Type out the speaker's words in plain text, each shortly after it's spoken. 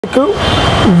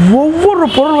ஒவ்வொரு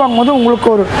பொருள் வாங்கும்போது உங்களுக்கு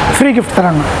ஒரு ஃப்ரீ கிஃப்ட்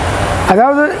தராங்க.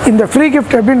 அதாவது இந்த ஃப்ரீ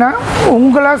கிஃப்ட் எப்படின்னா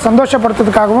உங்களை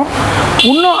சந்தோஷப்படுத்துறதுக்காகவும்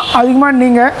இன்னும் அதிகமாக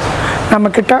நீங்கள்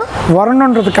நம்மக்கிட்ட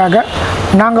வரணுன்றதுக்காக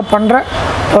நாங்கள் பண்ணுற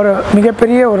ஒரு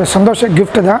மிகப்பெரிய ஒரு சந்தோஷ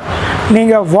கிஃப்ட்டு தான்.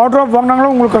 நீங்கள் வார்ட்ரோப்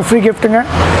வாங்கினாலும் உங்களுக்கு ஒரு ஃப்ரீ கிஃப்ட்டுங்க,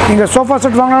 நீங்கள் சோஃபா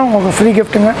செட் வாங்கினாலும் உங்களுக்கு ஃப்ரீ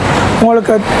கிஃப்ட்டுங்க,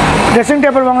 உங்களுக்கு ட்ரெஸ்ஸிங்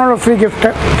டேபிள் வாங்கினாலும் ஒரு ஃப்ரீ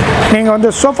கிஃப்ட்டு, நீங்கள்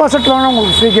வந்து சோஃபா செட் வாங்கினா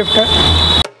உங்களுக்கு ஃப்ரீ கிஃப்ட்டு.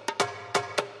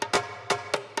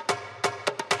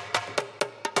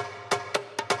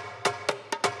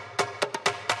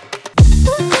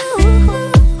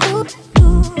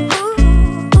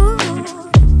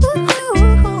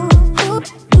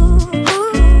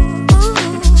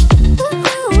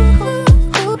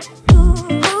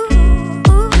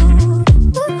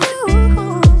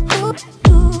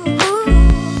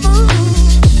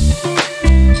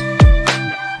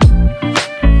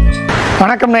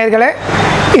 வணக்கம் நேயர்களே,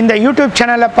 இந்த யூடியூப்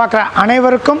சேனலில் பார்க்குற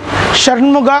அனைவருக்கும்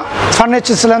ஷண்முகா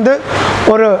ஃபர்னிச்சர்ஸ்லேருந்து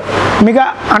ஒரு மிக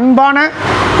அன்பான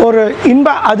ஒரு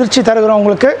இன்ப அதிர்ச்சி தருகிறோம்.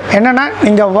 உங்களுக்கு என்னென்னா,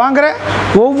 நீங்கள் வாங்குகிற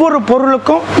ஒவ்வொரு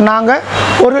பொருளுக்கும் நாங்கள்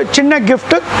ஒரு சின்ன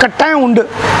கிஃப்ட்டு கட்டாயம் உண்டு.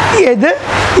 இது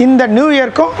இந்த நியூ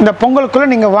இயர்க்கும் இந்த பொங்கலுக்குள்ளே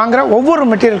நீங்கள் வாங்குகிற ஒவ்வொரு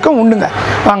மெட்டீரியலுக்கும் உண்டுங்க.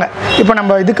 வாங்க இப்போ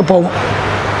நம்ம இதுக்கு போவோம்.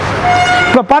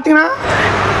 இப்போ பார்த்தீங்கன்னா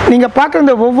நீங்கள் பார்க்குற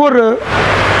இந்த ஒவ்வொரு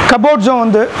கபோர்ட்ஸும்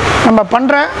வந்து நம்ம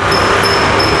பண்ணுற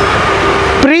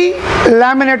ப்ரீ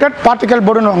லேமினேட்டட் பார்ட்டிக்கல்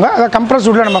போர்டுன்னு வாங்க, அதை கம்ப்ரஸ்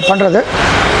வுட்டில் நம்ம பண்ணுறது.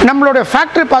 நம்மளுடைய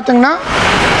ஃபேக்ட்ரி பார்த்திங்கன்னா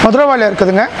மதுரவாயில்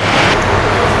இருக்குதுங்க.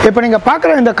 இப்போ நீங்கள்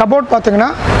பார்க்குற இந்த கபோர்ட் பார்த்திங்கன்னா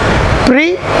ப்ரீ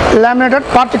லேமினேட்டட்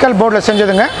பார்ட்டிக்கல் போர்டில்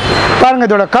செஞ்சதுங்க. பாருங்கள்,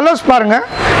 இதோட கலர்ஸ் பாருங்கள்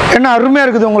என்ன அருமையாக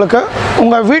இருக்குது. உங்களுக்கு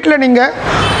உங்கள் வீட்டில் நீங்கள்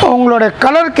உங்களோட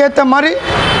கலருக்கு ஏற்ற மாதிரி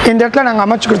இந்த இடத்துல நாங்கள்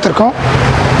அமைச்சு கொடுத்துருக்கோம்.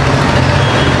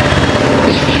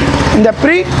 இந்த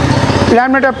ப்ரீ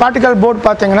லேமினேட்டட் பார்ட்டிக்கல் போர்டு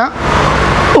பார்த்திங்கன்னா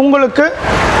உங்களுக்கு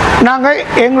நாங்கள்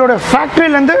எங்களோட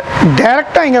ஃபேக்ட்ரியிலேருந்து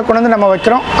டைரெக்டாக இங்கே கொண்டு வந்து நம்ம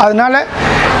வைக்கிறோம். அதனால்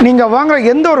நீங்கள் வாங்குகிற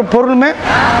எந்த ஒரு பொருளுமே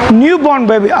நியூ பார்ன்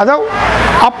பேபி, அதாவது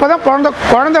அப்போ தான்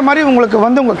குழந்த மாதிரி உங்களுக்கு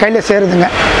வந்து உங்கள் கையில் சேருதுங்க.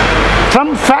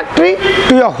 From factory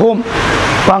to your home.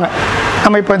 வாங்க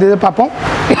நம்ம இப்போ இது பார்ப்போம்.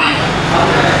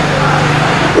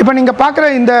 இப்போ நீங்கள் பார்க்குற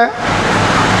இந்த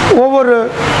ஒவ்வொரு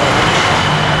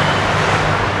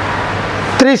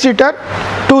 3 சீட்டர்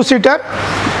 2 சீட்டர்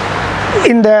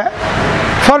இந்த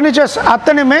ஃபர்னிச்சர்ஸ்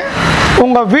அத்தனையுமே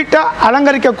உங்கள் வீட்டை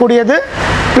அலங்கரிக்கக்கூடியது,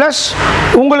 ப்ளஸ்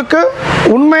உங்களுக்கு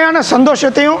உண்மையான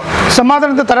சந்தோஷத்தையும்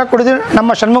சமாதானத்தை தரக்கூடியது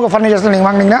நம்ம சண்முக ஃபர்னிச்சர்ஸில் நீங்கள்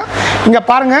வாங்கினீங்கன்னா. இங்கே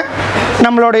பாருங்கள்,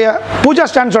 நம்மளுடைய பூஜா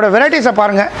ஸ்டாண்ட்ஸோட வெரைட்டிஸை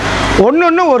பாருங்கள்.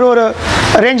 ஒன்று ஒரு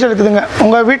ரேஞ்சில் இருக்குதுங்க.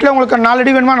 உங்கள் வீட்டில் உங்களுக்கு 4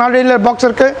 அடி வேணுமா 4 அடியில் பாக்ஸ்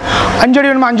இருக்குது, 5 அடி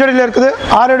வேணுமா 5 அடியில் இருக்குது,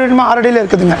 6 அடி வேணுமா 6 அடியில்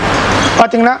இருக்குதுங்க.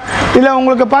 பார்த்தீங்கன்னா இதில்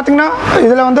உங்களுக்கு பார்த்திங்கன்னா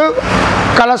இதில் வந்து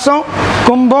கலசம்,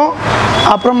 கும்பம்,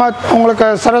 அப்புறமா உங்களுக்கு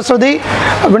சரஸ்வதி,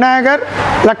 விநாயகர்,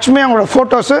 லக்ஷ்மி அவங்களோட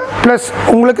ஃபோட்டோஸு, ப்ளஸ்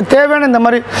உங்களுக்கு தேவையான இந்த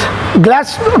மாதிரி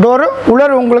கிளாஸ் டோரு,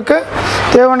 உலர் உங்களுக்கு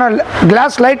தேவையான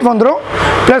கிளாஸ் லைட் வந்துடும்.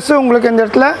 ப்ளஸ் உங்களுக்கு இந்த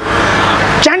இடத்துல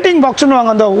சாண்டிங் பாக்ஸ்னு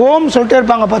வாங்க, அந்த ஓம் சொல்லிட்டே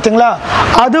இருப்பாங்க பார்த்தீங்களா,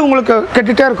 அது உங்களுக்கு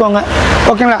கட்டிகிட்டே இருக்குங்க.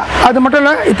 ஓகேங்களா? அது மட்டும்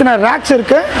இல்லை, இத்தனை ரேக்ஸ்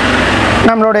இருக்குது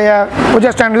நம்மளுடைய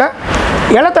பூஜா ஸ்டாண்டில்.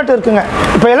 இலைத்தட்டு இருக்குங்க.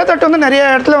 இப்போ இலைத்தட்டு வந்து நிறைய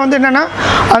இடத்துல வந்து என்னென்னா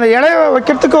அந்த இலையை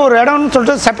வைக்கிறதுக்கு ஒரு இடம்னு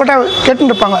சொல்லிட்டு செப்பரேட்டாக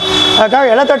கேட்டுன்னு இருப்பாங்க. அதுக்காக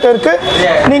இலைத்தட்டு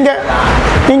இருக்குது.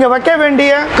 நீங்கள் வைக்க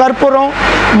வேண்டிய கற்பூரம்,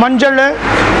 மஞ்சள்,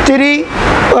 திரி,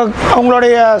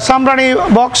 உங்களுடைய சாம்பிராணி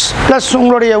பாக்ஸ், ப்ளஸ்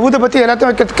உங்களுடைய ஊதுபத்தி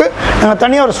எல்லாத்தையும் வைக்கிறதுக்கு நாங்கள்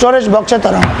தனியாக ஒரு ஸ்டோரேஜ் பாக்ஸே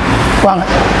தரோம். வாங்க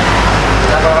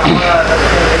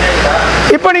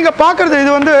இப்போ நீங்கள் பார்க்குறது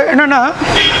இது வந்து என்னென்னா,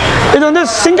 இது வந்து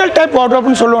சிங்கிள் டைப்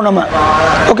வார்ட்ரோப்னு சொல்லுவோம் நம்ம.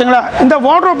 ஓகேங்களா? இந்த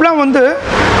வார்ட்ரோப்லாம் வந்து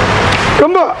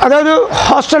ரொம்ப, அதாவது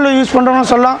ஹாஸ்டலில் யூஸ்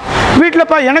பண்ணுறோம்னு சொல்லலாம்.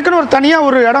 வீட்டில்ப்பா எனக்குன்னு ஒரு தனியாக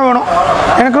ஒரு இடம் வேணும்,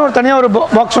 எனக்குன்னு ஒரு தனியாக ஒரு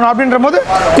பாக்ஸ் வேணும் அப்படின்ற போது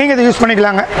நீங்கள் இதை யூஸ்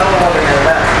பண்ணிக்கலாங்க.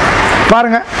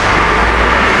 பாருங்கள்,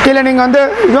 கீழே நீங்கள் வந்து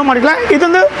இதுவும் மாட்டிக்கலாம். இது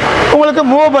வந்து உங்களுக்கு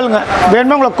மூவபிளுங்க.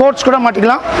 வேணுமா உங்களுக்கு கோட்ஸ் கூட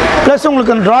மாட்டிக்கலாம். ப்ளஸ்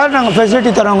உங்களுக்கு ட்ராயர் நாங்கள்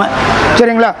ஃபெசிலிட்டி தரோங்க.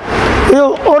 சரிங்களா? இது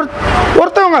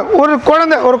ஒருத்தவங்க ஒரு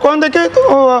குழந்தைக்கு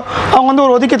அவங்க வந்து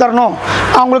ஒரு ஒதுக்கி தரணும்,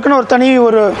 அவங்களுக்குன்னு ஒரு தனி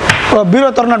ஒரு பீரோ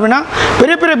தரணும் அப்படின்னா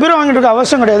பெரிய பீரோ வாங்கிட்டு இருக்க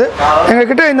அவசியம் கிடையாது.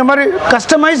 எங்கள்கிட்ட இந்த மாதிரி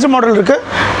கஸ்டமைஸ்டு மாடல் இருக்குது.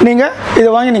 நீங்கள் இதை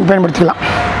வாங்கி நீங்கள் பயன்படுத்திக்கலாம்.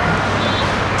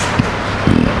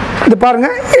 இது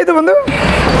பாருங்கள், இது வந்து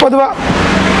பொதுவாக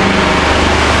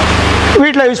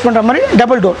வீட்டில் யூஸ் பண்ணுற மாதிரி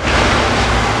டபுள்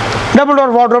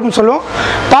டோர் வார்ட்ரோப்னு சொல்லுவோம்.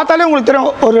 பார்த்தாலே உங்களுக்கு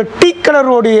தெரியும், ஒரு டீ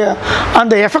கலருடைய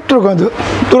அந்த எஃபெக்ட் இருக்கும். அது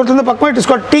தூரத்துலேருந்து பக்கமாக இட் இஸ்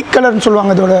கால்ட் டீ கலர்னு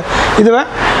சொல்லுவாங்க. இதோட இதுவே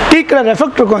டீ கலர்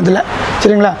எஃபெக்ட் இருக்கும் இதில்.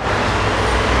 சரிங்களா?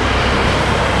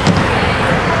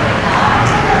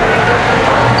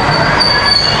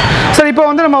 சார் இப்போ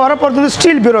வந்து நம்ம வரப்போகிறது வந்து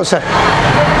ஸ்டீல் பீரோ சார்.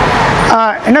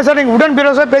 என்ன சார், நீங்கள் உடன்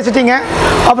பீரோஸாக பேசிட்டீங்க,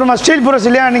 அப்புறமா ஸ்டீல் புரோஸ்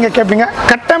இல்லையா நீங்கள் கேட்பீங்க.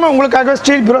 கட்டாயமாக உங்களுக்காக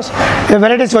ஸ்டீல் புரோஸ்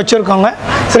வெரைட்டிஸ் வச்சுருக்கோங்க.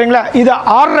 சரிங்களா, இது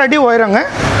 6 அடி உயரங்க,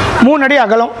 3 அடி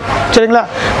அகலம். சரிங்களா,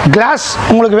 கிளாஸ்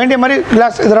உங்களுக்கு வேண்டிய மாதிரி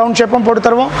கிளாஸ் இது ரவுண்ட் ஷேப்பும் போட்டு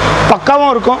தருவோம்,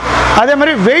 பக்காவும் இருக்கும். அதே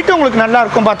மாதிரி வெயிட்டும் உங்களுக்கு நல்லா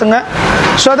இருக்கும் பார்த்துங்க.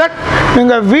 ஸோ தட்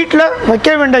நீங்கள் வீட்டில்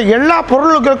வைக்க வேண்டிய எல்லா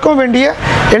பொருளுக்கும் வேண்டிய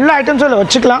எல்லா ஐட்டம்ஸும் இதில்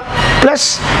வச்சுக்கலாம். ப்ளஸ்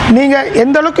நீங்கள்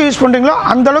எந்த அளவுக்கு யூஸ் பண்ணுறீங்களோ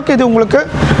அந்தளவுக்கு இது உங்களுக்கு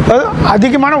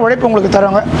அதிகமான உழைப்பு உங்களுக்கு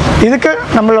தருவாங்க. இதுக்கு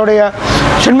நம்மளுடைய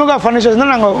ஷண்முகா ஃபர்னிச்சர்ஸ்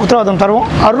தான் நாங்கள் உத்தரவாதம் தருவோம்.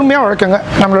 அருமையாக உழைக்குங்க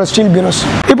நம்மளோட ஸ்டீல் பீரோஸ்.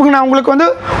 இப்போ நான் உங்களுக்கு வந்து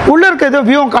உள்ளே இருக்க இது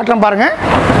வியூவும் காட்டுறேன் பாருங்கள்.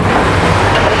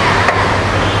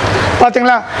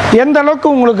 பார்த்தீங்களா எந்த அளவுக்கு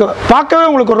உங்களுக்கு பார்க்கவே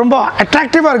உங்களுக்கு ரொம்ப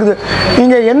அட்ராக்டிவாக இருக்குது.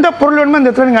 நீங்கள் எந்த பொருள் வேணுமோ இந்த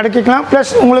இடத்துல நீங்கள் அடக்கிக்கலாம்.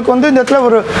 ப்ளஸ் உங்களுக்கு வந்து இந்த இடத்துல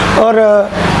ஒரு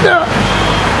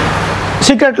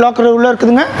சீக்ரெட் லாக்கர் உள்ளே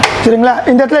இருக்குதுங்க. சரிங்களா,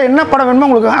 இந்த இடத்துல என்ன படம் வேணுமோ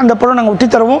உங்களுக்கு அந்த படம் நாங்கள் ஒட்டி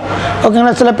தருவோம்.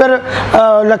 ஓகேங்களா, சில பேர்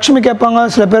லக்ஷ்மி கேட்பாங்க,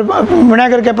 சில பேர்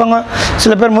விநாயகர் கேட்பாங்க,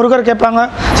 சில பேர் முருகர் கேட்பாங்க,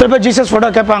 சில பேர் ஜீசஸ்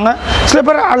ஃபோட்டோ கேட்பாங்க, சில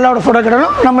பேர் அல்லாவோட ஃபோட்டோ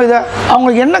கேட்டாலும் நம்ம இதை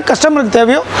அவங்களுக்கு என்ன கஸ்டமருக்கு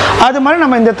தேவையோ அது மாதிரி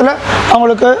நம்ம இந்த இடத்துல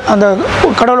அவங்களுக்கு அந்த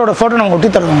கடவுளோட ஃபோட்டோ நாங்கள்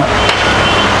ஒட்டி தருவோங்க.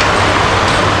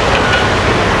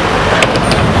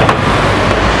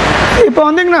 இப்போ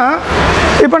வந்தீங்கன்னா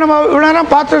இப்போ நம்ம இவ்வளோ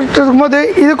நேரம் பார்த்துட்டு இருக்கும்போது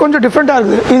இது கொஞ்சம் டிஃப்ரெண்ட்டாக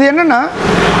இருக்குது. இது என்னென்னா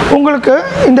உங்களுக்கு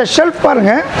இந்த ஷெல்ஃப்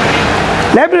பாருங்கள்,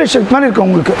 லைப்ரரி ஷெல்ஃப் மாதிரி இருக்குது.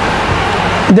 உங்களுக்கு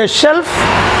இந்த shelf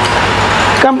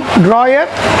come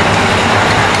drawer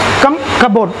come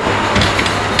cupboard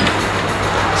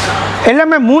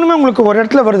எல்லாமே 3மே உங்களுக்கு ஒரு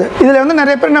இடத்துல வருது. இதில் வந்து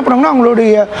நிறைய பேர் என்ன பண்ணுவாங்கன்னா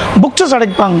அவங்களுடைய புக்ஸஸ்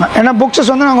அடைப்பாங்க. ஏன்னா புக்ஸஸ்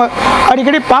வந்து நாங்கள்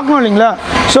அடிக்கடி பார்க்கணும் இல்லைங்களா.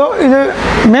 ஸோ இது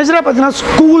மேஜராக பார்த்தீங்கன்னா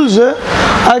ஸ்கூல்ஸு,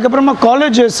 அதுக்கப்புறமா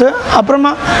காலேஜஸ்ஸு,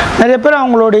 அப்புறமா நிறைய பேர்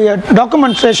அவங்களுடைய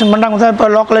டாக்குமெண்டேஷன் பண்ணுறாங்க தான். இப்போ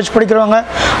லா காலேஜ் படிக்கிறவங்க,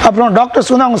 அப்புறம் டாக்டர்ஸ்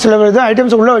வந்து அவங்க சில இது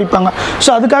ஐட்டம்ஸ் உள்ளே வைப்பாங்க. ஸோ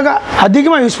அதுக்காக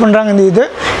அதிகமாக யூஸ் பண்ணுறாங்க இந்த இது.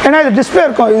 ஏன்னா இது டிஸ்பிளே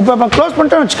இருக்கும். இப்போ க்ளோஸ்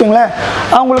பண்ணிட்டோன்னு வச்சுக்கோங்களேன்,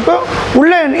 அவங்களுக்கு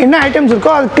உள்ளே என்ன ஐட்டம்ஸ்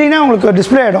இருக்கோ அது க்ளீனாக அவங்களுக்கு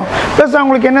டிஸ்பிளே ஆகிடும். ப்ளஸ்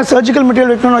அவங்களுக்கு என்ன சர்ஜிக்கல்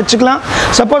மெட்டீரியல் வைக்கணும்னு வச்சுக்கலாம்.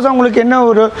 சப்போஸ் அவங்களுக்கு என்ன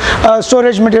ஒரு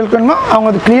ஸ்டோரேஜ் மெட்டீரியல் வேணுமோ அவங்க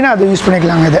அது க்ளீனாக அதை யூஸ்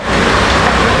பண்ணிக்கலாங்க. இது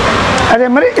அதே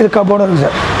மாதிரி இது கபோர்டும் இருக்குது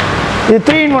சார். இது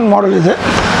 3-in-1 மாடல் இது.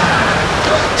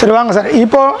 சரி வாங்க சார்,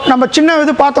 இப்போது நம்ம சின்ன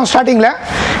இது பார்த்தோம் ஸ்டார்டிங்கில்.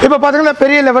 இப்போ பார்த்தீங்கன்னா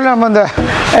பெரிய லெவலில் நம்ம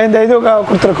இந்த இது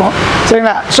கொடுத்துருக்கோம்.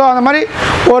 சரிங்களா, ஸோ அந்த மாதிரி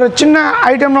ஒரு சின்ன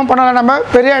ஐட்டமும் பண்ணலாம், நம்ம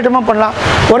பெரிய ஐட்டமும் பண்ணலாம்.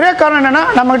 ஒரே காரணம் என்னென்னா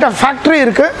நம்மக்கிட்ட ஃபேக்ட்ரி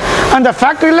இருக்குது. அந்த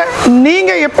ஃபேக்ட்ரியில்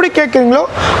நீங்கள் எப்படி கேட்குறீங்களோ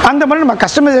அந்த மாதிரி நம்ம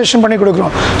கஸ்டமைசேஷன் பண்ணி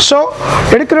கொடுக்குறோம். ஸோ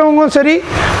எடுக்கிறவங்களும் சரி,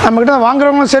 நம்மக்கிட்ட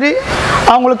வாங்குறவங்களும் சரி,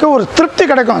 அவங்களுக்கு ஒரு திருப்தி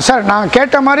கிடைக்கும். சார் நான்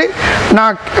கேட்ட மாதிரி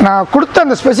நான் கொடுத்த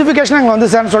அந்த ஸ்பெசிஃபிகேஷன் அங்கே வந்து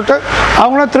சார்னு சொல்லிட்டு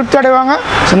அவங்களும் திருப்தி அடைவாங்க,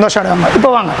 சந்தோஷம் அடைவாங்க.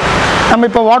 இப்போ வாங்க நம்ம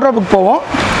இப்போ வார்ட்ரோப்புக்கு போவோம்.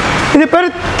 இது பேர்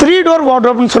 3 டோர்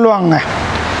வார்ட்ரோப்னு சொல்லுவாங்க.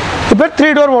 இது பேர்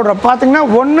 3 டோர் வார்ட்ரோப். பார்த்தீங்கன்னா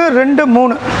 1 2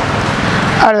 3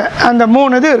 அந்த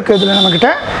 3 இது இருக்குது இதில் நம்மக்கிட்ட.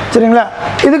 சரிங்களா,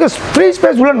 இதுக்கு ஃப்ரீ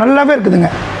ஸ்பேஸ் உள்ள நல்லாவே இருக்குதுங்க.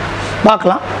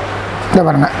 பார்க்கலாம், இதை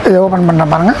பாருங்கள், இதை ஓப்பன் பண்ண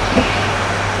பாருங்கள்.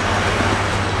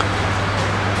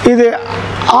 இது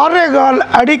 6.25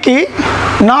 அடிக்கு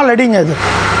 4 அடிங்க.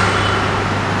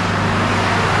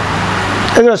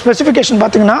 இதோட ஸ்பெசிஃபிகேஷன்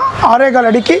பார்த்தீங்கன்னா 6.25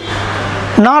 அடிக்கு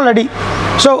 4 அடி.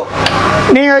 ஸோ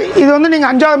நீங்கள் இது வந்து நீங்கள்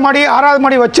 5வது மாடி 6வது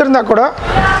மாடி வச்சுருந்தா கூட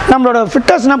நம்மளோட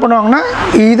ஃபிட்டர்ஸ் என்ன பண்ணுவாங்கன்னா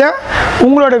இதை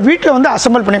உங்களோட வீட்டில் வந்து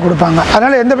அசம்பிள் பண்ணி கொடுப்பாங்க.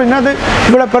 அதனால் எந்த அது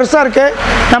இவ்வளோ பெருசாக இருக்குது,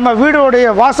 நம்ம வீடோடைய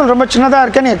வாசல் ரொம்ப சின்னதாக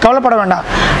இருக்குது, நீங்கள் கவலைப்பட வேண்டாம்.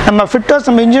 நம்ம ஃபிட்டர்ஸ்,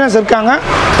 நம்ம இன்ஜினியர்ஸ் இருக்காங்க,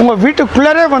 உங்கள்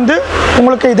வீட்டுக்குள்ளே வந்து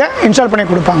உங்களுக்கு இதை இன்ஸ்டால் பண்ணி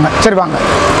கொடுப்பாங்க. சரி வாங்க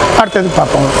அடுத்தது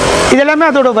பார்ப்போம். இது எல்லாமே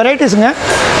அதோட வெரைட்டிஸுங்க.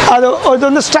 இது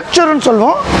வந்து ஸ்ட்ரக்சர்னு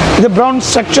சொல்லுவோம். இது ப்ரௌன்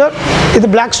ஸ்ட்ரக்சர், இது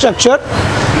பிளாக் ஸ்ட்ரக்சர்.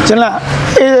 சரிங்களா,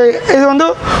 இது வந்து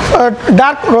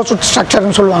டார்க் ரோஸ்வுட்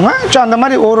ஸ்ட்ரக்சர்னு சொல்லுவாங்க. ஸோ அந்த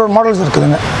மாதிரி ஒரு மாடல்ஸ்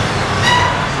இருக்குதுங்க.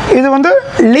 இது வந்து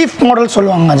லீஃப் மாடல்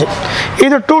சொல்லுவாங்க.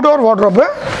 இது 2 டோர் வார்ட்ரோப்பு.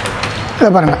 இதை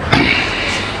பாருங்கள்,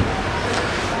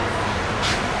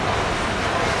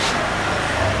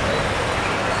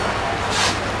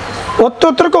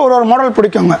 ஒருத்தருக்கு ஒரு மாடல்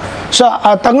பிடிக்குங்க. ஸோ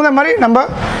அது தகுந்த மாதிரி நம்ம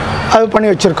அது பண்ணி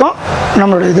வச்சுருக்கோம்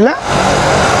நம்மளோட இதில்.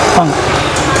 வாங்க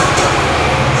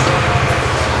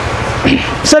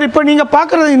சார், இப்போ நீங்கள்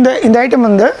பார்க்குறது இந்த ஐட்டம்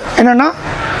வந்து என்னென்னா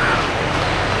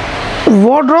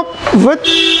வார்ட்ரோப் வித்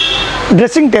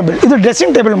ட்ரெஸ்ஸிங் டேபிள். இது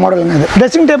ட்ரெஸ்ஸிங் டேபிள் மாடலுங்க. இது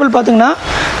ட்ரெஸ்ஸிங் டேபிள் பார்த்தீங்கன்னா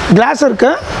கிளாஸ்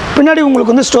இருக்குது, பின்னாடி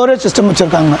உங்களுக்கு வந்து ஸ்டோரேஜ் சிஸ்டம்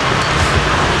வச்சுருக்காங்க.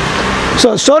 ஸோ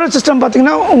ஸ்டோரேஜ் சிஸ்டம்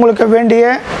பார்த்தீங்கன்னா உங்களுக்கு வேண்டிய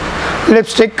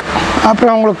லிப்ஸ்டிக்,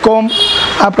 அப்புறம் உங்களுக்கு கோம்,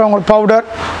 அப்புறம் உங்களுக்கு பவுடர்,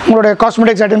 உங்களுடைய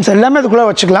காஸ்மெட்டிக்ஸ் ஐட்டம்ஸ் எல்லாமே இதுக்குள்ளே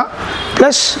வச்சுக்கலாம்.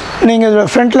 ப்ளஸ் நீங்கள் இதில்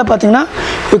ஃப்ரண்ட்டில் பார்த்தீங்கன்னா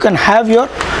you can have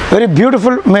your very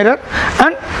beautiful mirror.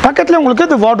 And பக்கத்தில் உங்களுக்கு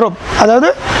இது வார்ட்ரோப், அதாவது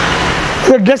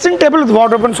இது ட்ரெஸ்ஸிங் டேபிள் வித்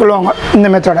வார்ட்ரோப்னு சொல்லுவாங்க. இந்த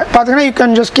மெத்தடை பார்த்தீங்கன்னா you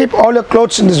can just keep all your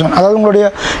clothes in this one. அதாவது உங்களுடைய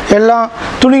எல்லா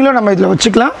துணிகளும் நம்ம இதில்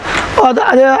வச்சுக்கலாம்.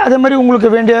 அதே மாதிரி உங்களுக்கு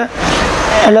வேண்டிய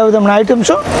எல்லா விதமான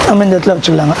ஐட்டம்ஸும் நம்ம இந்த இடத்துல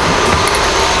வச்சுக்கலாங்க.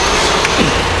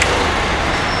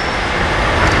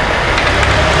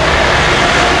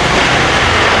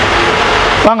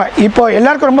 வாங்க இப்போ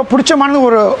எல்லாருக்கும் ரொம்ப பிடிச்சமான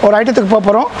ஒரு ஐட்டத்துக்கு போக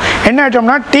போகிறோம். என்ன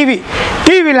ஐட்டம்னா டிவி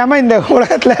இல்லாமல் இந்த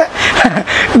உலகத்தில்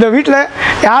இந்த வீட்டில்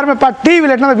யாருமே டிவி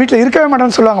இல்லாட்டினா வீட்டில் இருக்கவே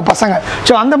மாட்டேன்னு சொல்லுவாங்க பசங்க.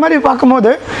 ஸோ அந்த மாதிரி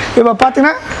பார்க்கும்போது இப்போ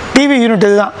பார்த்தீங்கன்னா டிவி யூனிட்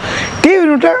இதுதான். டிவி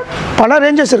யூனிட்டில் பல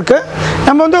ரேஞ்சஸ் இருக்குது.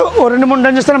 நம்ம வந்து ஒரு 2-3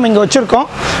 ரேஞ்சஸ் தான் நம்ம இங்கே வச்சுருக்கோம்.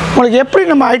 உங்களுக்கு எப்படி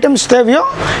நம்ம ஐட்டம்ஸ் தேவையோ,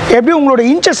 எப்படி உங்களோட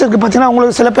இன்ச்சஸ் இருக்குது பார்த்தீங்கன்னா,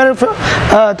 உங்களுக்கு சில பேர்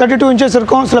 32 இன்ச்சஸ்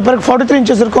இருக்கும், சில பேருக்கு 43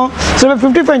 இன்ச்சஸ் இருக்கும், சில பேர்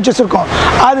 55 இன்ச்சஸ் இருக்கும்.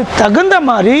 அது தகுந்த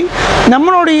மாதிரி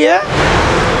நம்மளுடைய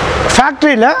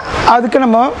ஃபேக்ட்ரியில் அதுக்கு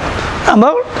நம்ம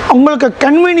உங்களுக்கு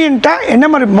கன்வீனியண்ட்டாக என்ன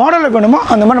மாதிரி மாடலில் வேணுமோ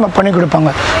அந்த மாதிரி நம்ம பண்ணி கொடுப்பாங்க.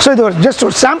 ஸோ இது ஜஸ்ட்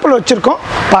ஒரு சாம்பிள் வச்சுருக்கோம்,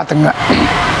 பார்த்துங்க.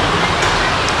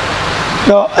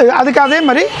 அதுக்கு அதே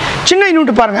மாதிரி சின்ன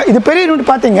யூனிட் பாருங்கள். இது பெரிய யூனிட்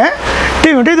பார்த்தீங்க,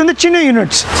 டிவி யூனிட். இது வந்து சின்ன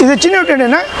யூனிட்ஸ். இது சின்ன யூனிட்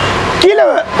என்னென்னா, கீழே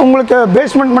உங்களுக்கு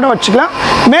பேஸ்மெண்ட் மட்டும் வச்சுக்கலாம்,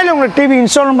 மேலே உங்களுக்கு டிவி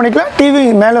இன்ஸ்டால் பண்ணிக்கலாம், டிவி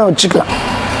மேலே வச்சுக்கலாம்.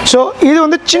 ஸோ இது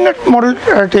வந்து சின்ன மாடல்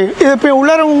டிவி. இது இப்போ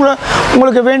உள்ளார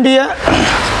உங்களுக்கு வேண்டிய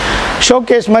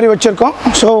ஷோகேஸ் மாதிரி வச்சுருக்கோம்.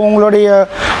 ஸோ உங்களுடைய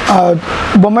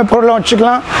பொம்மை பொருளும்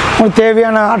வச்சுக்கலாம், உங்களுக்கு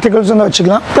தேவையான ஆர்டிகல்ஸ் வந்து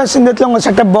வச்சுக்கலாம். ப்ளஸ் இந்த இடத்துல உங்கள்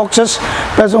செட்டப் பாக்ஸஸ்,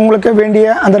 ப்ளஸ் உங்களுக்கு வேண்டிய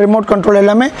அந்த ரிமோட் கண்ட்ரோல்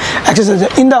எல்லாமே அக்சசரிஸ்.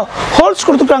 இந்த ஹோல்ஸ்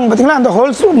கொடுத்துருக்காங்க பார்த்தீங்களா, அந்த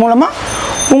ஹோல்ஸ் மூலமாக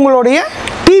உங்களுடைய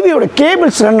டிவியோட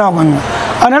கேபிள்ஸ் ரன் ஆவாங்க.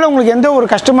 அதனால் உங்களுக்கு எந்த ஒரு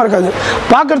கஷ்டமாக இருக்காது.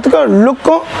 பார்க்குறதுக்கு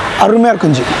லுக்கும் அருமையாக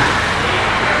இருக்கும்.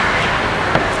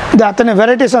 இது அத்தனை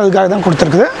வெரைட்டிஸும் அதுக்காக தான்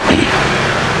கொடுத்துருக்குது.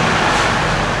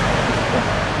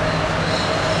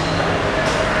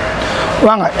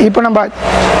 வாங்க இப்போ நம்ம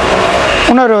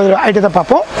இன்னொரு ஐட்டத்தை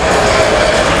பார்ப்போம்.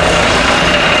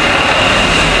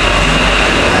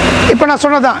 இப்போ நான்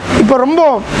சொன்னதான், இப்போ ரொம்ப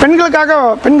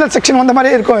பெண்கள் செக்ஷன் வந்த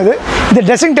மாதிரியே இருக்கும். இது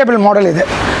ட்ரெஸ்ஸிங் டேபிள் மாடல்.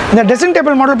 இந்த ட்ரெஸ்ஸிங்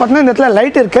டேபிள் மாடல் பார்த்தீங்கன்னா, இந்த இடத்துல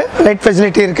லைட் இருக்குது, லைட்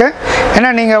ஃபெசிலிட்டி இருக்குது. ஏன்னா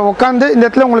நீங்கள் உட்காந்து இந்த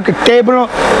இடத்துல உங்களுக்கு டேபிளும்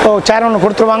சேர் ஒன்று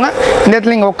கொடுத்துருவாங்க. இந்த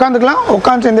இடத்துல நீங்கள் உட்காந்துக்கலாம்,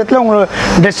 உட்காந்து இந்த இடத்துல உங்களுக்கு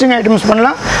ட்ரெஸ்ஸிங் ஐட்டம்ஸ்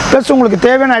பண்ணலாம். ப்ளஸ் உங்களுக்கு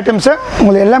தேவையான ஐட்டம்ஸை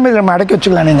உங்களுக்கு எல்லாமே நம்ம அடக்கி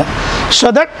வச்சுக்கலாம் நீங்கள். ஸோ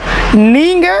தட்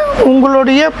நீங்கள்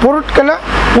உங்களுடைய பொருட்களை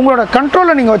உங்களோட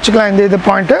கண்ட்ரோலில் நீங்கள் வச்சுக்கலாம். இது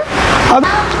பாயிண்ட்டு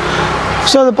அது.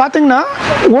 ஸோ அது பார்த்தீங்கன்னா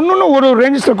ஒன்று ஒரு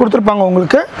ரேஞ்சஸில் கொடுத்துருப்பாங்க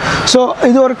உங்களுக்கு. ஸோ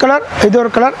இது ஒரு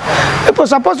கலர். இப்போ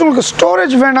சப்போஸ் உங்களுக்கு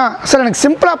ஸ்டோரேஜ் வேணாம் சார், எனக்கு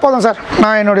சிம்பிளாக போதும் சார்,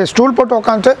 நான் என்னுடைய ஸ்டூல் போட்டு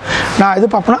உட்காந்துட்டு நான் இது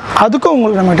பார்ப்பேன்னா அதுக்கும்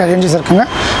உங்களுக்கு நம்மகிட்ட ரேஞ்சஸ் இருக்குங்க.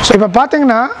 ஸோ இப்போ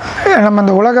பார்த்தீங்கன்னா நம்ம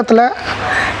இந்த உலகத்தில்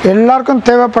எல்லாருக்கும்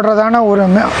தேவைப்படுறதான ஒரு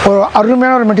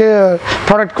அருமையான ஒரு மெட்டீரியல்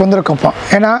ப்ராடக்ட் வந்திருக்கும் இப்போ.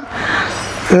 ஏன்னா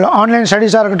ஆன்லைன்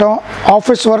ஸ்டடீஸாக இருக்கட்டும்,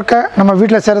 ஆஃபீஸ் ஒர்க்கை நம்ம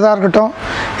வீட்டில் செய்கிறதா இருக்கட்டும்,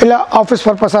 இல்லை ஆஃபீஸ்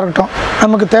பர்பஸாக இருக்கட்டும்,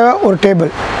 நமக்கு தேவை ஒரு டேபிள்,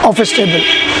 ஆஃபீஸ் டேபிள்.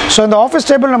 ஸோ இந்த ஆஃபீஸ்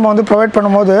டேபிள் நம்ம வந்து ப்ரொவைட்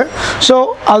பண்ணும்போது, ஸோ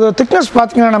அது திக்னஸ்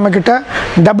பார்த்திங்கன்னா நம்மக்கிட்ட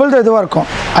டபுள் தான் இதுவாக இருக்கும்.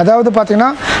 அதாவது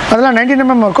பார்த்திங்கன்னா அதெல்லாம் 19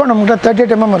 mm இருக்கும், நம்மகிட்ட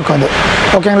 38 mm இருக்கும். அது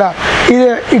ஓகேங்களா.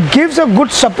 It gives a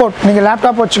good support. நீங்கள்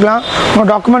லேப்டாப் வச்சுக்கலாம், உங்கள்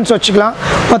டாக்குமெண்ட்ஸ் வச்சுக்கலாம்,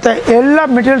 மற்ற எல்லா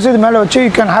மெட்டீரியல்ஸ் இது மேலே வச்சு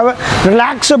you can have a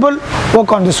relaxable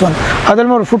work on this one.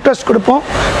 அதில் ஒரு ஃபுட் ரெஸ்ட் கொடுப்போம்.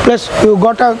 Plus you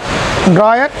got a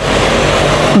drawer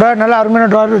நல்லா அருமையான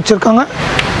ட்ராயர் வச்சுருக்காங்க.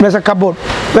 There's a cupboard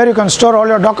where you can store all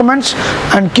your documents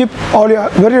and keep all your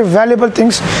very valuable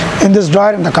things in this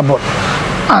drawer in the cupboard.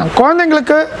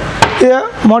 குழந்தைங்களுக்கு இது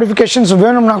modifications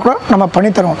வேணும்னா கூட நம்ம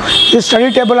பண்ணித்தரோம். இது ஸ்டடி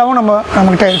டேபிளாகவும்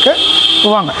நம்மக்கிட்ட இருக்குது.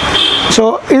 வாங்க. ஸோ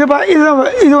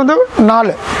இது வந்து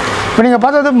 4. இப்போ நீங்கள்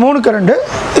பார்த்தது 3க்கு 2,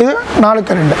 இது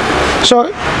 4க்கு 2. ஸோ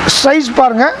சைஸ்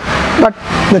பாருங்கள், பட்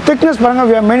the thickness பாருங்கள்,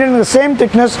 we are maintaining the same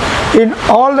thickness in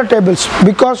all the tables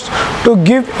because to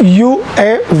give you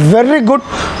a very good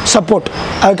support.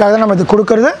 அதுக்காக தான் நம்ம இது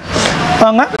கொடுக்கறது.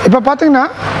 வாங்க இப்போ பார்த்தீங்கன்னா,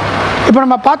 இப்போ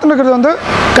நம்ம பார்த்துருக்கிறது வந்து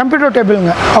computer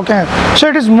டேபிளுங்க. Okay. So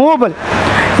it is movable.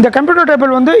 இந்த கம்ப்யூட்டர்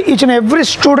டேபிள் வந்து ஈச் அண்ட் எவ்ரி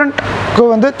ஸ்டூடெண்ட்க்கு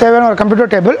வந்து தேவையான ஒரு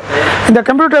கம்ப்யூட்டர் டேபிள். இந்த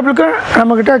கம்ப்யூட்டர் டேபிளுக்கு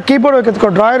நம்மக்கிட்ட கீபோர்டு வைக்கிறதுக்கு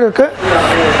ஒரு ட்ராயர் இருக்குது,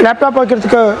 லேப்டாப்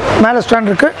வைக்கிறதுக்கு மேலே ஸ்டாண்ட்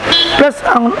இருக்குது, ப்ளஸ்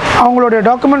அவங்களுடைய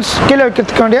டாக்குமெண்ட்ஸ் கீழே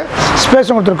வைக்கிறதுக்கு வேண்டிய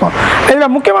ஸ்பேஸும் கொடுத்துருக்கோம்.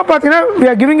 இதில் முக்கியமாக பார்த்தீங்கன்னா we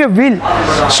are giving a wheel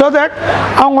so that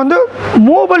அவங்க வந்து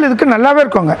மூவபிள் இதுக்கு நல்லாவே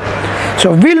இருக்குங்க. ஸோ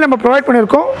வீல் நம்ம ப்ரொவைட்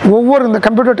பண்ணியிருக்கோம் ஒவ்வொரு இந்த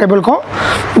கம்ப்யூட்டர் டேபிளுக்கும்.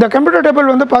 இந்த கம்ப்யூட்டர் டேபிள்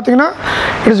வந்து பார்த்தீங்கன்னா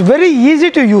it is very easy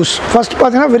to use. First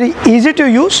பார்த்தீங்கன்னா very easy to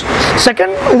use.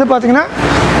 Second இது பார்த்தீங்கன்னா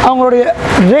அவங்களுடைய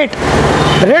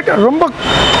ரேட் ரொம்ப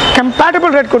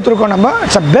கம்பேட்டபிள் ரேட் கொடுத்துருக்கோம். நம்ம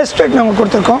இட்ஸ் அ பெஸ்ட் ரேட் நம்ம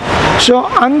கொடுத்துருக்கோம். ஸோ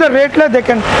அந்த ரேட்டில் they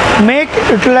can make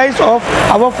utilise of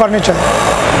our furniture.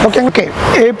 Okay.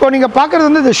 இப்போ நீங்கள் பார்க்குறது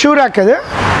வந்து இந்த ஷூ ரேக். இது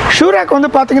ஷூ ரேக்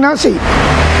வந்து பார்த்தீங்கன்னா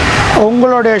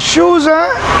உங்களுடைய ஷூஸை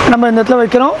நம்ம இந்த இடத்துல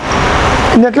வைக்கிறோம்.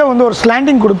 இந்த இடத்துல வந்து ஒரு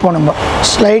ஸ்லாண்டிங் கொடுப்போம், நம்ம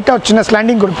ஸ்லைட்டாக ஒரு சின்ன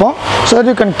ஸ்லாண்டிங் கொடுப்போம். So that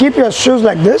you can keep your shoes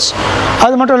like this.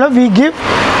 அது மட்டும் இல்லை, we give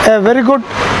a very good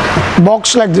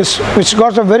box like this which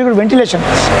got a very good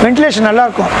ventilation நல்லா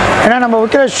இருக்கும். ஏன்னா நம்ம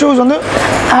வைக்கிற ஷூஸ் வந்து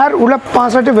ஏர் உள்ள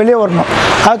பாஸ் ஆகிட்டு வெளியே வரணும்.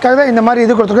 அதுக்காக தான் இந்த மாதிரி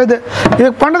இது கொடுத்துருக்கோம்.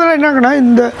 இதுக்கு பண்ணுறதுனால என்னன்னா,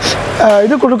 இந்த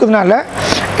இது கொடுக்குறதுனால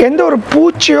எந்த ஒரு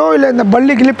பூச்சியோ இல்லை இந்த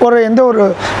பல்லி கிளி போகிற எந்த ஒரு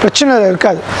பிரச்சனை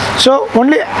இருக்காது. ஸோ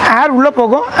ஒன்லி ஏர் உள்ளே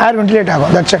போகும், ஏர் வென்டிலேட்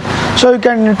ஆகும், that's it. So you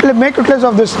can make utilise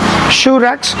of this shoe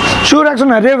racks. Shoe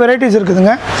ரேக்ஸும் நிறைய வெரைட்டிஸ்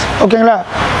இருக்குதுங்க. ஓகேங்களா,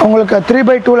 உங்களுக்கு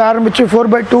 3x2 ஆரம்பித்து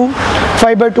 4x2,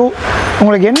 5x2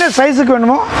 உங்களுக்கு என்ன சைஸுக்கு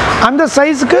வேணுமோ அந்த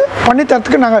சைஸுக்கு பண்ணி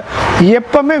தரத்துக்கு நாங்கள்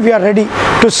எப்போவுமே we are ready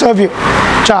to serve you.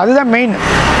 So அதுதான் மெயின்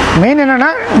என்னென்னா,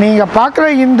 நீங்கள் பார்க்குற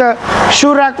இந்த ஷூ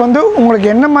ரேக் வந்து உங்களுக்கு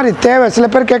என்ன மாதிரி தேவை. சில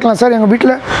பேர் கேட்கலாம், சார் எங்கள்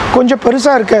வீட்டில் கொஞ்சம்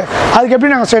பெருசாக இருக்குது, அதுக்கு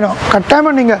எப்படி நாங்கள் செய்யணும்?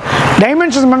 கட்டாயமாக நீங்கள்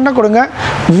டைமென்ஷன்ஸ் மட்டும் கொடுங்க,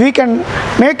 we can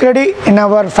make ready in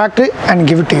our factory and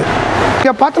give it to you.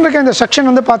 இங்கே பார்த்துருக்க இந்த செக்ஷன்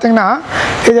வந்து பார்த்தீங்கன்னா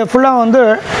இது ஃபுல்லாக வந்து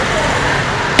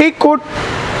டீக்வுட்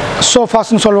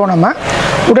சோஃபாஸ்ன்னு சொல்லுவோம், நம்ம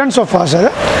உடன் சோஃபாஸ். அது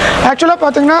ஆக்சுவலாக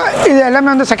பார்த்தீங்கன்னா இது எல்லாமே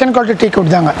வந்து செகண்ட் குவாலிட்டி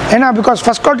டீக்வுட் தாங்க. ஏன்னா பிகாஸ்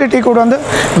ஃபஸ்ட் குவாலிட்டி டீக்வுட் வந்து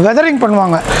வெதரிங்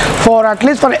பண்ணுவாங்க ஃபார்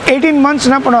அட்லீஸ்ட் ஃபார் 18 months.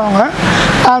 என்ன பண்ணுவாங்க,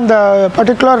 அந்த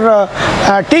பர்டிகுலர்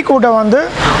டீக்வுட்டை வந்து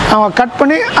அவங்க கட்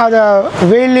பண்ணி அதை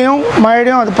வெயிலையும்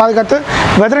மழையும் அதை பாதுகாத்து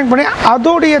வெதரிங் பண்ணி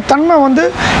அதோடைய தன்மை வந்து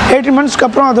 18 monthsக்கு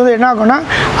அப்புறம் அது வந்து என்ன ஆகும்னா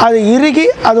அது இறுகி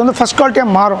அது வந்து ஃபஸ்ட்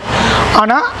குவாலிட்டியாக மாறும்.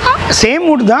 ஆனால் சேம்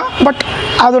வுட் தான், பட்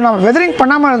அது நம்ம வெதரிங்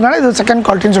பண்ணாமல் இருந்தனால இது செகண்ட்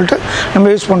குவாலிட்டின்னு சொல்லிட்டு நம்ம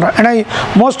யூஸ் பண்ணுறோம். ஏன்னா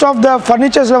மோஸ்ட் ஆஃப் த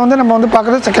ஃபர்னிச்சர்ஸில் வந்து நம்ம வந்து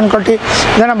பார்க்குறது செகண்ட் குவாலிட்டி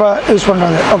தான் நம்ம யூஸ்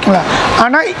பண்ணுறது. ஓகேங்களா,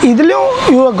 ஆனால் இதுலேயும்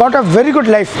you got a very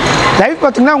good life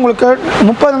பார்த்திங்கன்னா உங்களுக்கு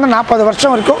 30-40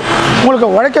 வருஷம் வரைக்கும் உங்களுக்கு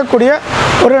உழைக்கக்கூடிய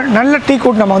ஒரு நல்ல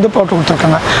டீக்வுட் நம்ம வந்து போட்டு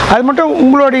கொடுத்துருக்காங்க. அது மட்டும்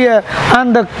உங்களுடைய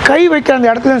அந்த கை வைக்கிற அந்த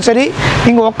இடத்துலையும் சரி,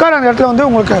 நீங்கள் உட்கார அந்த இடத்துல வந்து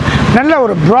உங்களுக்கு நல்ல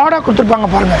ஒரு ப்ராடாக கொடுத்துருப்பாங்க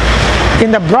பாருங்கள்.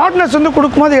 இந்த ப்ராட்னஸ் வந்து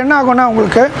கொடுக்கும்போது என்ன ஆகும்னா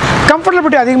உங்களுக்கு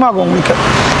கம்ஃபர்டபிலிட்டி அதிகமாகும். உங்களுக்கு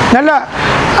நல்லா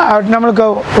நம்மளுக்கு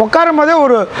உட்காரும் போதே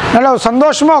ஒரு நல்ல ஒரு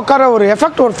சந்தோஷமாக உட்கார ஒரு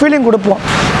எஃபெக்ட், ஒரு ஃபீலிங் கொடுப்போம்.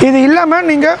 இது இல்லாமல்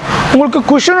நீங்கள் உங்களுக்கு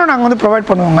குஷனும் நாங்கள் வந்து ப்ரொவைட்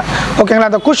பண்ணுவோங்க. ஓகேங்களா,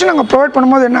 அந்த குஷன் நாங்கள் ப்ரொவைட்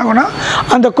பண்ணும்போது என்ன ஆகும்னா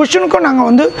அந்த குஷனுக்கும் நாங்கள்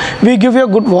வந்து we give you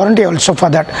good warranty also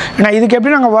for that. ஏன்னா இதுக்கு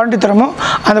எப்படி நாங்கள் வாரண்டி தரோமோ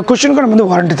அந்த குஷனுக்கும் நம்ம வந்து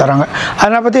வாரண்டி தராங்க.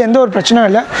 அதனால் பற்றி எந்த ஒரு பிரச்சனையும்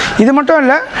இல்லை. இது மட்டும்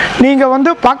இல்லை, நீங்கள்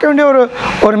வந்து பார்க்க வேண்டிய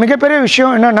ஒரு மிகப்பெரிய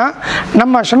விஷயம் என்னென்னா,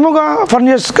 நம்ம சண்முகா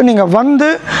ஃபர்னிச்சர்ஸ்க்கு நீங்கள் வந்து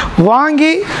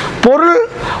வாங்கி பொருள்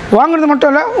வாங்குறது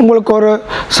மட்டும் இல்லை, உங்களுக்கு ஒரு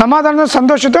சமாதான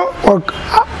சந்தோஷத்தும் ஒரு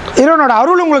இறைவனோட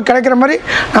அருள் உங்களுக்கு கிடைக்கிற மாதிரி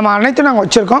நம்ம அனைத்தும் நாங்கள்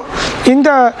வச்சுருக்கோம். இந்த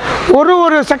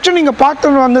ஒரு செக்ஷன் நீங்கள்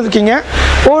பார்த்து வந்திருக்கீங்க.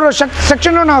 ஒரு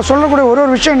செக்ஷனும் நான் சொல்லக்கூடிய ஒரு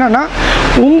விஷயம் என்னென்னா,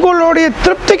 உங்களுடைய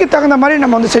திருப்திக்கு தகுந்த மாதிரி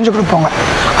நம்ம வந்து செஞ்சு கொடுப்போங்க.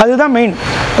 அதுதான் மெயின்.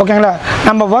 ஓகேங்களா,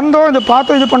 நம்ம வந்தோம் இது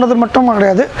பார்த்தோம் இது பண்ணுறது மட்டும்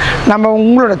கிடையாது, நம்ம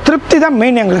உங்களோட திருப்தி தான்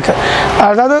மெயின் எங்களுக்கு.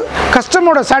 அதாவது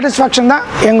கஸ்டமரோட சாட்டிஸ்ஃபேக்ஷன் தான்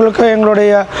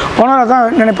எங்களுடைய ஓனராக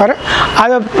தான் நினைப்பார்.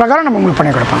 அது பிரகாரம் நம்ம உங்களுக்கு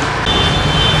பண்ணி கொடுப்போம்.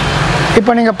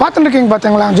 இப்போ நீங்கள் பார்த்துட்டுருக்கீங்க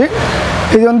பார்த்தீங்களா ஜி,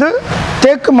 இது வந்து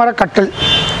தேக்கு மர கட்டில்.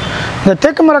 இந்த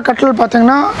தேக்கு மர கட்டில்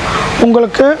பார்த்தீங்கன்னா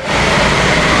உங்களுக்கு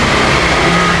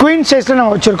குயின் சைஸில்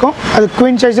நம்ம வச்சுருக்கோம். அது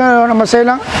குயின் சைஸும் நம்ம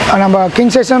செய்யலாம், நம்ம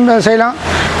கிங் சைஸும் செய்யலாம்,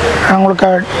 உங்களுக்கு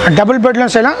டபுள்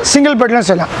பெட்லையும் செய்யலாம், சிங்கிள் பெட்லையும்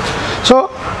செய்யலாம். So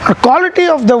quality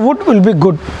of the would will be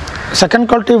good. Second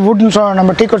quality வுட்னு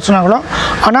நம்ம டீக்வுட் சொன்னாங்களோ,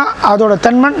 ஆனால் அதோட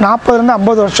தன்மை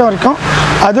 40-50 வருஷம் வரைக்கும்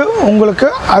அது உங்களுக்கு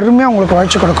அருமையாக உங்களுக்கு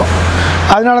வச்சு கொடுக்கும்.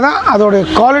 அதனால தான் அதோடைய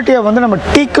குவாலிட்டியை வந்து நம்ம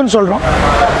டீக்குன்னு சொல்கிறோம்.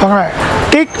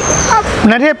 டீக்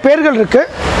நிறைய பேர்கள் இருக்குது,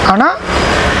 ஆனால்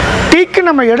டீக்கு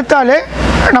நம்ம எடுத்தாலே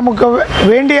நமக்கு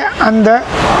வேண்டிய அந்த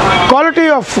குவாலிட்டி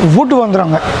ஆஃப் வுட்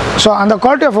வந்துடுங்க. ஸோ அந்த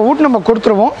குவாலிட்டி ஆஃப் வுட் நம்ம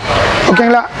கொடுத்துருவோம்.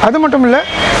 ஓகேங்களா, அது மட்டும் இல்லை,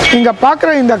 இங்கே பார்க்குற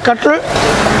இந்த கட்டில்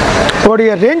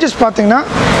உடைய ரேஞ்சஸ் பார்த்தீங்கன்னா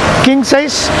கிங்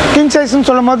சைஸ்ன்னு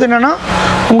சொல்லும் போது என்னென்னா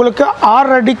உங்களுக்கு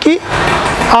 6 அடிக்கு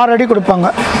 6 அடி கொடுப்பாங்க.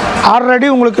 6 அடி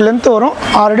உங்களுக்கு லென்த்து வரும்,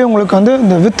 6 அடி உங்களுக்கு வந்து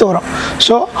இந்த வித்து வரும்.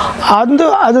 ஸோ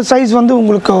அது சைஸ் வந்து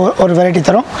உங்களுக்கு ஒரு வெரைட்டி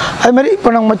தரும். அதுமாதிரி இப்போ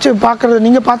நாங்கள் வச்சு பார்க்குறது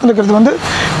நீங்கள் பார்த்துருக்கிறது வந்து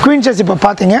குயின் சைஸ். இப்போ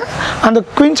பார்த்தீங்க அந்த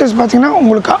குயின் சைஸ் பார்த்தீங்கன்னா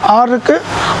உங்களுக்கு 6க்கு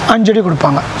 5 அடி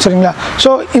கொடுப்பாங்க. சரிங்களா,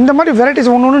 ஸோ இந்த மாதிரி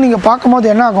வெரைட்டிஸ் ஒன்று நீங்கள் பார்க்கும்போது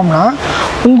என்ன ஆகும்னா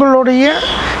உங்களுடைய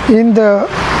இந்த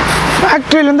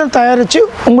ஃபேக்ட்ரியிலேருந்து தயாரித்து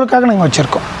உங்களுக்காக நாங்கள்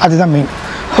வச்சுருக்கோம். அதுதான் மெயின்.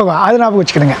 ஓகே, அது ஞாபகம்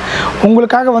வச்சுக்கிடுங்க.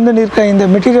 உங்களுக்காக வந்து இருக்கிற இந்த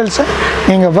மெட்டீரியல்ஸை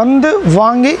நீங்கள் வந்து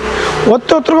வாங்கி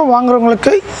ஒருத்தருக்கும்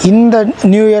வாங்குறவங்களுக்கு இந்த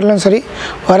நியூ இயர்லையும் சரி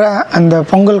வர அந்த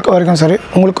பொங்கலுக்கு வரைக்கும் சரி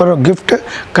உங்களுக்கு ஒரு கிஃப்ட்டு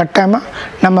கட்டாயமாக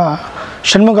நம்ம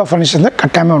சண்முகா ஃபர்னிச்சர்ஸ்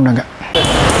கட்டாயமாக உண்டுங்க.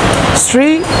 ஸ்ரீ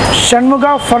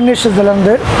சண்முகா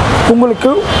ஃபர்னிச்சர்ஸ்லேருந்து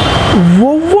உங்களுக்கு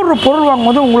ஒவ்வொரு பொருள்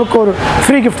வாங்கும்போது உங்களுக்கு ஒரு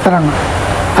ஃப்ரீ கிஃப்ட் தராங்க.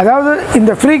 அதாவது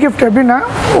இந்த ஃப்ரீ கிஃப்ட் எப்படின்னா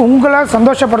உங்களை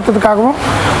சந்தோஷப்படுத்துறதுக்காகவும்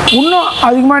இன்னும்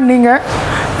அதிகமாக நீங்கள்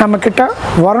நம்மக்கிட்ட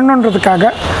வரணுன்றதுக்காக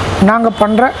நாங்கள்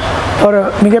பண்ணுற ஒரு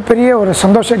மிகப்பெரிய ஒரு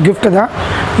சந்தோஷ கிஃப்ட்டு தான்.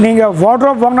 நீங்கள்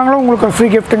வார்ட்ரோப் வாங்கினாங்களும் உங்களுக்கு ஒரு ஃப்ரீ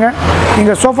கிஃப்ட்டுங்க,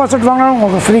 நீங்கள் சோஃபா செட் வாங்கினாலும்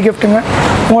உங்களுக்கு ஃப்ரீ கிஃப்ட்டுங்க,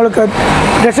 உங்களுக்கு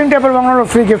ட்ரெஸ்ஸிங் டேபிள் வாங்கினாலும்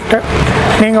ஒரு ஃப்ரீ கிஃப்ட்டு,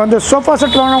 நீங்கள் வந்து சோஃபா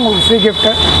செட் வாங்கினா உங்களுக்கு ஃப்ரீ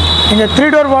கிஃப்ட்டு, நீங்கள் 3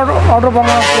 டோர் வார்ட்ரோப்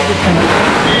வாங்கினாலும் ஃப்ரீ கிஃப்ட்டுங்க.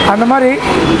 அந்த மாதிரி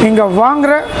நீங்கள்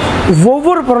வாங்குகிற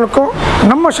ஒவ்வொரு பொருளுக்கும்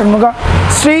நம்ம சண்முகா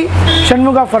ஸ்ரீ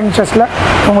சண்முகா ஃபர்னிச்சர்ஸில்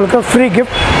உங்களுக்கு ஃப்ரீ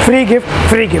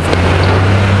கிஃப்ட்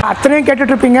அத்தனையும்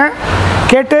கேட்டுட்ருப்பீங்க.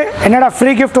 கேட்டு என்னடா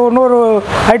ஃப்ரீ கிஃப்ட் இன்னொரு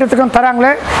ஐட்டத்துக்கும்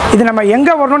தராங்களே, இது நம்ம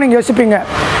எங்கே வரணும்னு நீங்கள் யோசிப்பீங்க.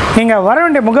 நீங்கள் வர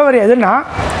வேண்டிய முகவரி எதுன்னா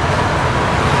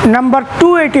நம்பர்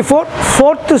 284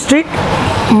 4th ஸ்ட்ரீட்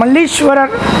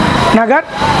மல்லீஸ்வரர் நகர்.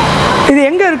 இது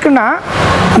எங்கே இருக்குன்னா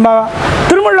நம்ம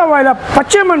திருமல்லவாயில்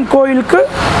பச்சையம்மன் கோயிலுக்கு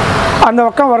அந்த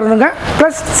பக்கம் வருதுங்க.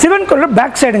 ப்ளஸ் சிவன் கோயில்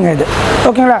பேக் சைடுங்க இது.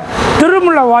 ஓகேங்களா?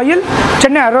 திருமல்லவாயில்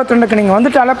சென்னை 62க்கு நீங்கள்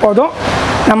வந்துட்டாலே போதும்.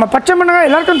 நம்ம பச்சையம்மன்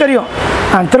எல்லாருக்கும் தெரியும்.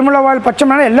 திருமல்லவாயில்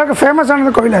பச்சையம்மன் எல்லாருக்கும்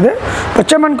ஃபேமஸானது கோயில். அது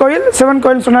பச்சையம்மன் கோயில் சிவன்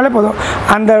கோயில் சொன்னாலே போதும்.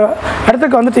 அந்த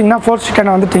இடத்துக்கு வந்துட்டிங்கன்னா 4th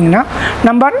ஸ்ட்ரீட் வந்துட்டிங்கன்னா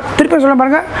நம்பர் திருப்பி சொல்ல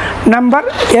பாருங்கள், நம்பர்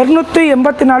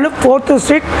 284 4th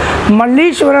ஸ்ட்ரீட்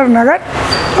மல்லீஸ்வரர் நகர்.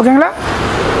 ஓகேங்களா?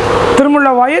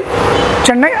 திருமல்லவாயில்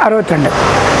சென்னை 62.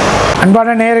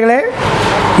 அன்பான நேயர்களே,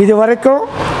 இது வரைக்கும்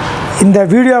இந்த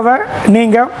வீடியோவை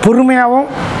நீங்கள் பொறுமையாகவும்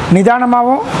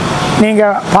நிதானமாகவும்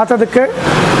நீங்கள் பார்த்ததுக்கு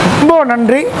ரொம்ப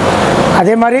நன்றி.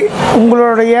 அதே மாதிரி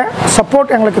உங்களுடைய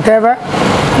சப்போர்ட் எங்களுக்கு தேவை.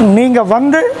 நீங்கள்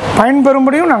வந்து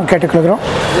பயன்பெறும்படியும் நாங்கள் கேட்டுக்கொள்கிறோம்.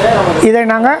 இதை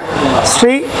நாங்கள்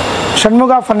ஸ்ரீ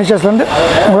சண்முகா ஃபர்னிச்சர்ஸ்லேருந்து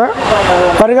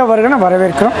உங்களை வருகன்னு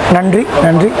வரவேற்கிறோம். நன்றி.